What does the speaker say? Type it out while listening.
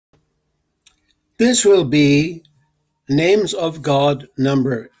This will be Names of God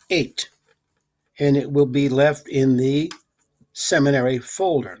number 8, and it will be left in the seminary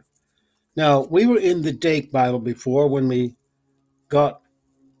folder. Now, we were in the Dake Bible before when we got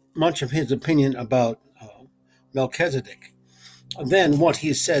much of his opinion about Melchizedek. Then what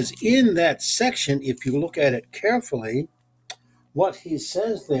he says in that section, if you look at it carefully, what he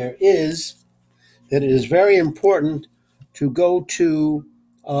says there is that it is very important to go to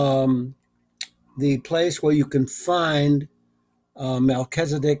the place where you can find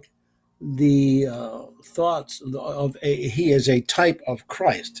Melchizedek, the thoughts of he is a type of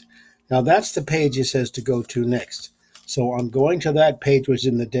Christ. Now that's the page he says to go to next. So I'm going to that page, which is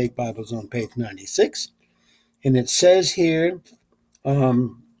in the Dake Bibles on page 96. And it says here,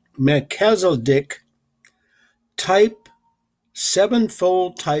 Melchizedek, type,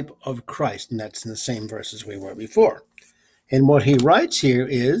 sevenfold type of Christ. And that's in the same verses we were before. And what he writes here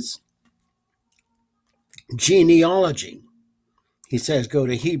is genealogy. He says, go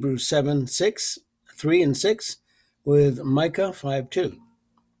to Hebrews 3 and 6 with Micah 5:2.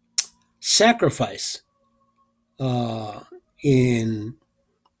 Sacrifice in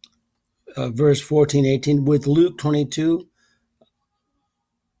verse 14, 18 with Luke 22,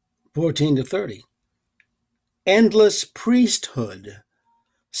 14 to 30. Endless priesthood,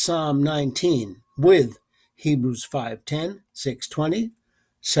 Psalm 19 with Hebrews 5:10, 6:20,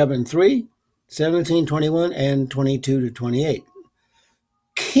 7:3, 17:21, and 22 to 28.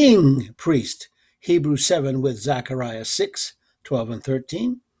 King priest, Hebrews 7 with Zechariah 6, 12 and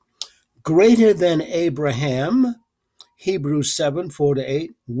 13. Greater than Abraham, Hebrews 7, 4 to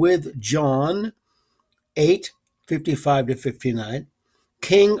 8, with John 8, 55 to 59.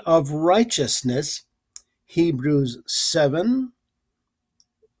 King of righteousness, Hebrews 7,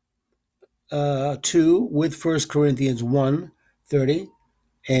 2, with 1 Corinthians 1, 30,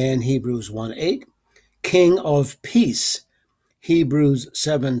 and Hebrews 1, 8. King of peace, Hebrews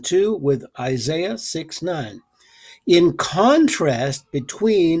 7, 2, with Isaiah 6, 9. The contrast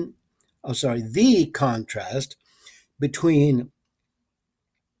between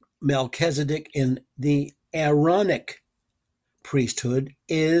Melchizedek and the Aaronic priesthood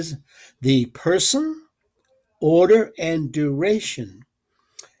is the person, order, and duration.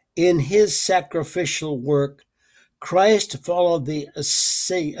 In his sacrificial work, Christ followed the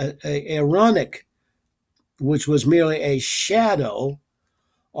Aaronic, which was merely a shadow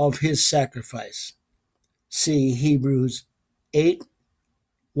of his sacrifice. See Hebrews 8,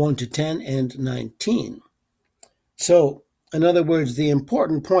 1 to 10 and 19. So, in other words, the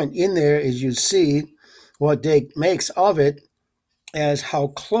important point in there is you see what Dake makes of it as how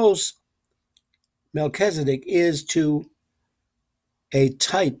close Melchizedek is to a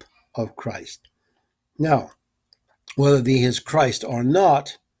type of Christ. Now, whether he is Christ or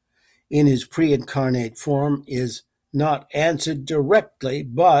not in his pre-incarnate form is not answered directly,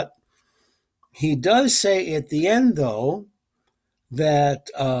 but he does say at the end, though, that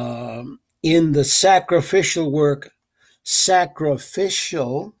in the sacrificial work,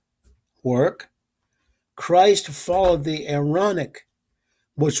 Christ followed the Aaronic,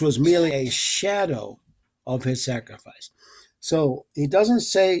 which was merely a shadow of his sacrifice. So he doesn't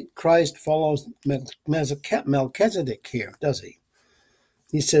say Christ follows Melchizedek here, does he?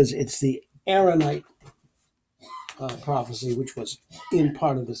 He says it's the Aaronite prophecy, which was in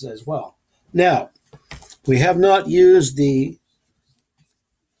part of this as well. Now, we have not used the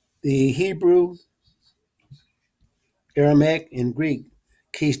Hebrew, Aramaic, and Greek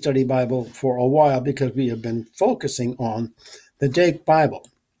Key Study Bible for a while because we have been focusing on the Dake Bible.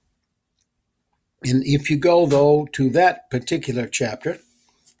 And if you go, though, to that particular chapter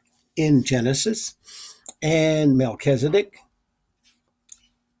in Genesis and Melchizedek,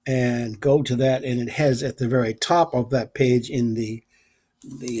 and go to that, and it has at the very top of that page in the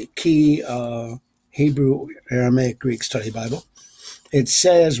Key Hebrew, Aramaic, Greek Study Bible, it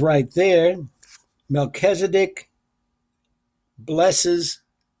says right there, Melchizedek blesses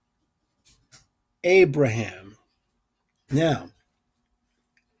Abraham. Now,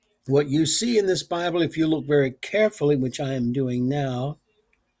 what you see in this Bible, if you look very carefully, which I am doing now,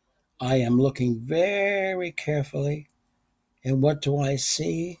 I am looking very carefully, and what do I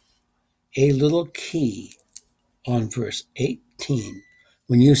see? A little key on verse 18.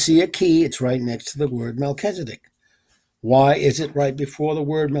 When you see a key, it's right next to the word Melchizedek. Why is it right before the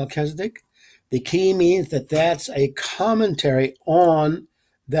word Melchizedek? The key means that that's a commentary on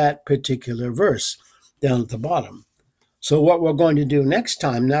that particular verse down at the bottom. So what we're going to do next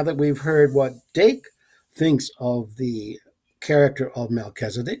time, now that we've heard what Dake thinks of the character of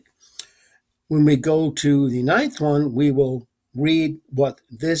Melchizedek, when we go to the 9th one, we will read what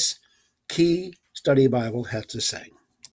this Key Study Bible has to say.